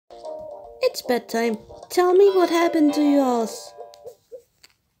It's bedtime. Tell me what happened to yours.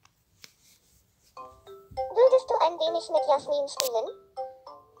 Würdest du ein wenig mit Yasmin spielen?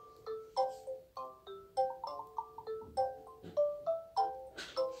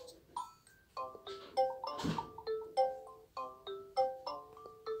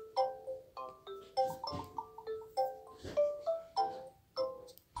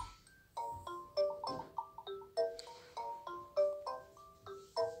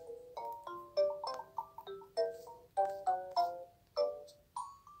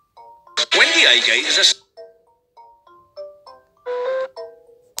 When the A-gate is a...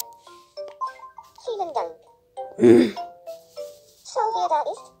 Vielen Dank. Schau, wer da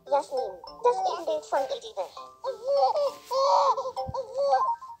ist. Yasmin. Das Ebenbild von Edibe.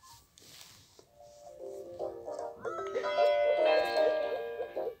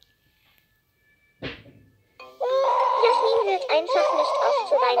 Yasmin hört einfach nicht auf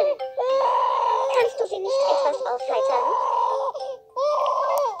zu weinen. Kannst du sie nicht etwas aufheitern?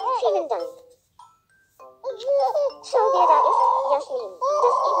 Vielen Dank. Schau, wer da ist. Yasmin.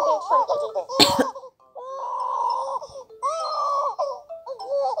 Das Ebenbild von Edibe.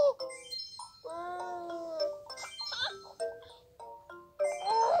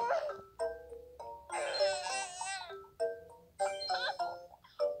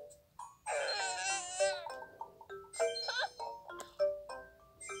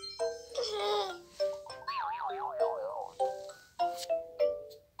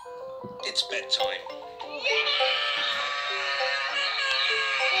 It's bedtime.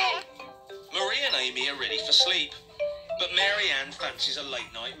 Marie and Amy are ready for sleep, but Mary Ann fancies a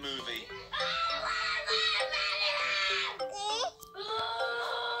late-night movie.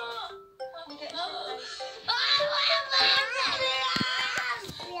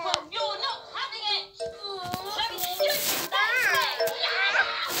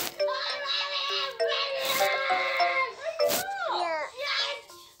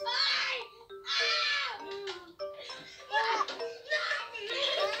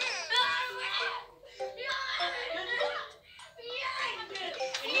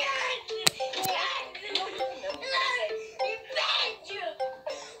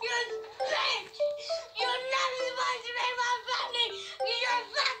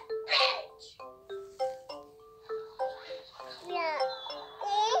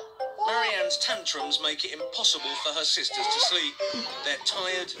 Marianne's tantrums make it impossible for her sisters to sleep. They're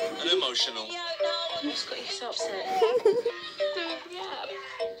tired and emotional. What's got you so upset?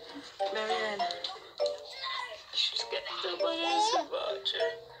 Marianne. She's getting on my nerves so much. I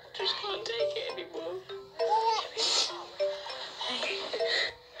just can't take it anymore. Hey.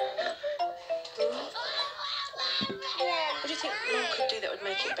 What do you think Mum could do that would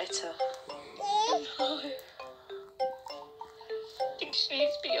make it better? I think she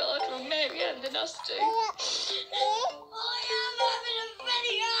needs to be harder on Marianne than us do.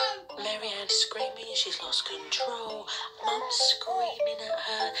 Marianne's screaming, she's lost control. Mum's screaming at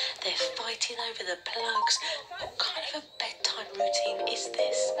her. They're fighting over the plugs. What kind of a bedtime routine is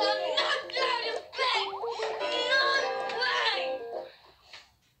this? I'm not going to bed! Not bed!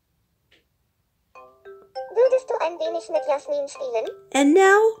 Würdest du ein wenig mit Yasmin spielen? And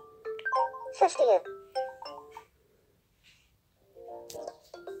now? Verstehe.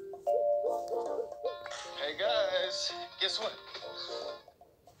 Hey guys, guess what?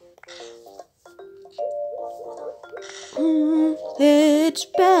 It's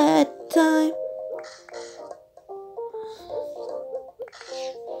bedtime.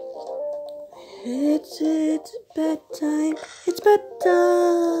 It's bedtime. It's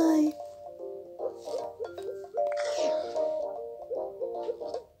bedtime.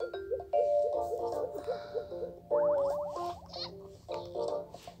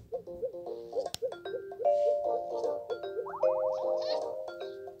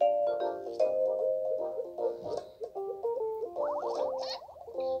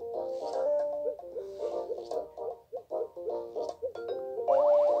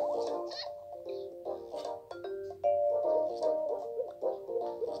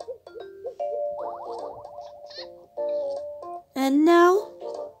 And now,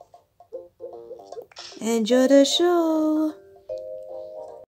 enjoy the show.